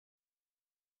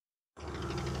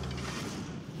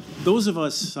Those of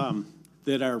us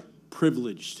that are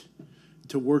privileged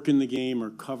to work in the game or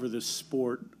cover the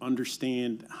sport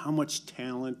understand how much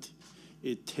talent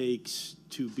it takes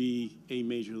to be a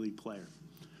major league player,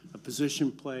 a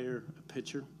position player, a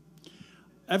pitcher.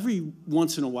 Every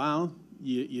once in a while,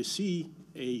 you see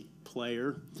a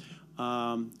player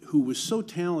who was so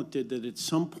talented that at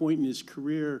some point in his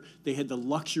career, they had the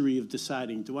luxury of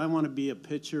deciding, do I want to be a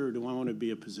pitcher or do I want to be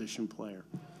a position player?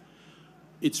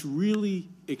 It's really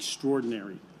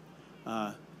extraordinary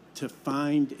to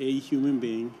find a human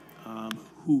being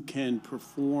who can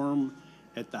perform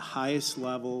at the highest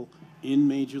level in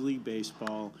Major League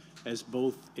Baseball as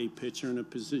both a pitcher and a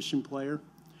position player.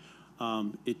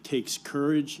 It takes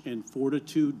courage and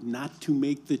fortitude not to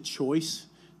make the choice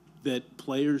that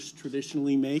players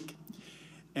traditionally make.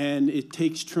 And it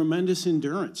takes tremendous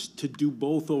endurance to do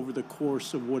both over the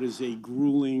course of what is a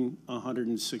grueling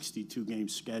 162-game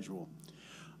schedule.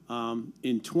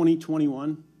 In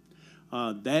 2021,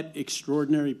 that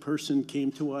extraordinary person came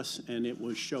to us, and it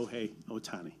was Shohei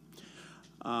Ohtani.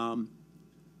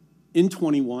 In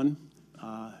 21,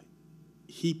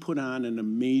 he put on an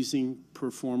amazing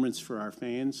performance for our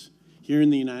fans here in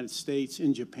the United States,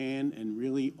 in Japan, and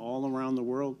really all around the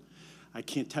world. I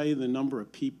can't tell you the number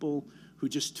of people who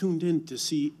just tuned in to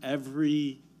see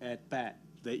every at-bat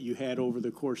that you had over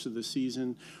the course of the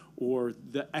season, or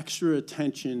the extra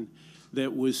attention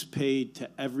that was paid to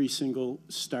every single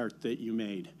start that you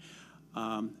made.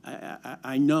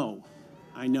 I know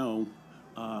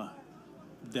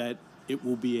that it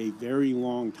will be a very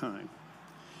long time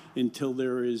until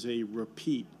there is a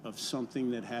repeat of something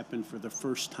that happened for the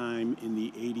first time in the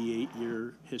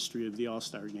 88-year history of the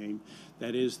All-Star Game.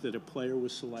 That is, that a player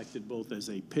was selected both as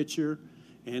a pitcher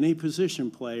and a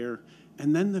position player,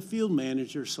 and then the field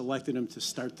manager selected him to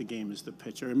start the game as the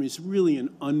pitcher. I mean, it's really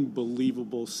an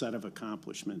unbelievable set of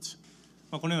accomplishments.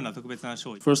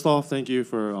 First off, thank you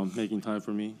for making time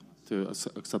for me to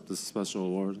accept this special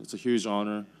award. It's a huge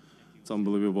honor. It's an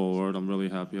unbelievable award. I'm really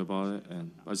happy about it,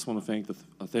 and I just want to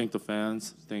thank the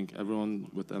fans, thank everyone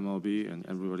with the MLB and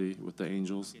everybody with the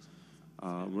Angels. We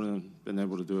wouldn't have been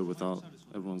able to do it without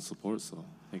everyone's support, so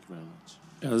thank you very much.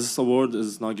 Yeah, this award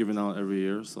is not given out every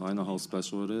year, so I know how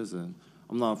special it is, and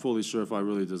I'm not fully sure if I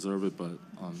really deserve it, but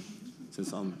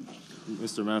since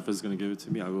Mr. Manfred is going to give it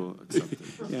to me, I will accept it.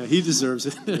 Yeah, he deserves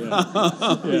it.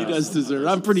 Yeah. He does deserve it.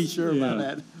 I'm pretty sure about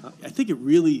that. I think it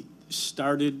really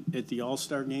started at the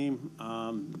All-Star Game.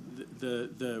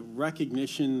 The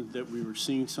recognition that we were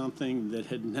seeing something that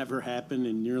had never happened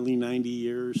in nearly 90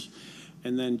 years.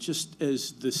 And then just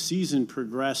as the season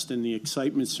progressed and the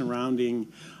excitement surrounding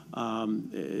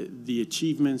the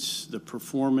achievements, the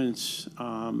performance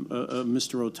of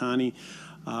Mr. Ohtani,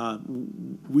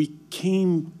 we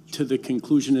came to the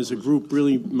conclusion as a group,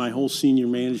 really my whole senior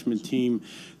management team,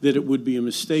 that it would be a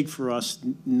mistake for us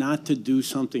not to do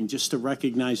something just to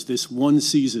recognize this one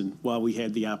season while we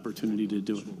had the opportunity to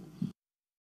do it.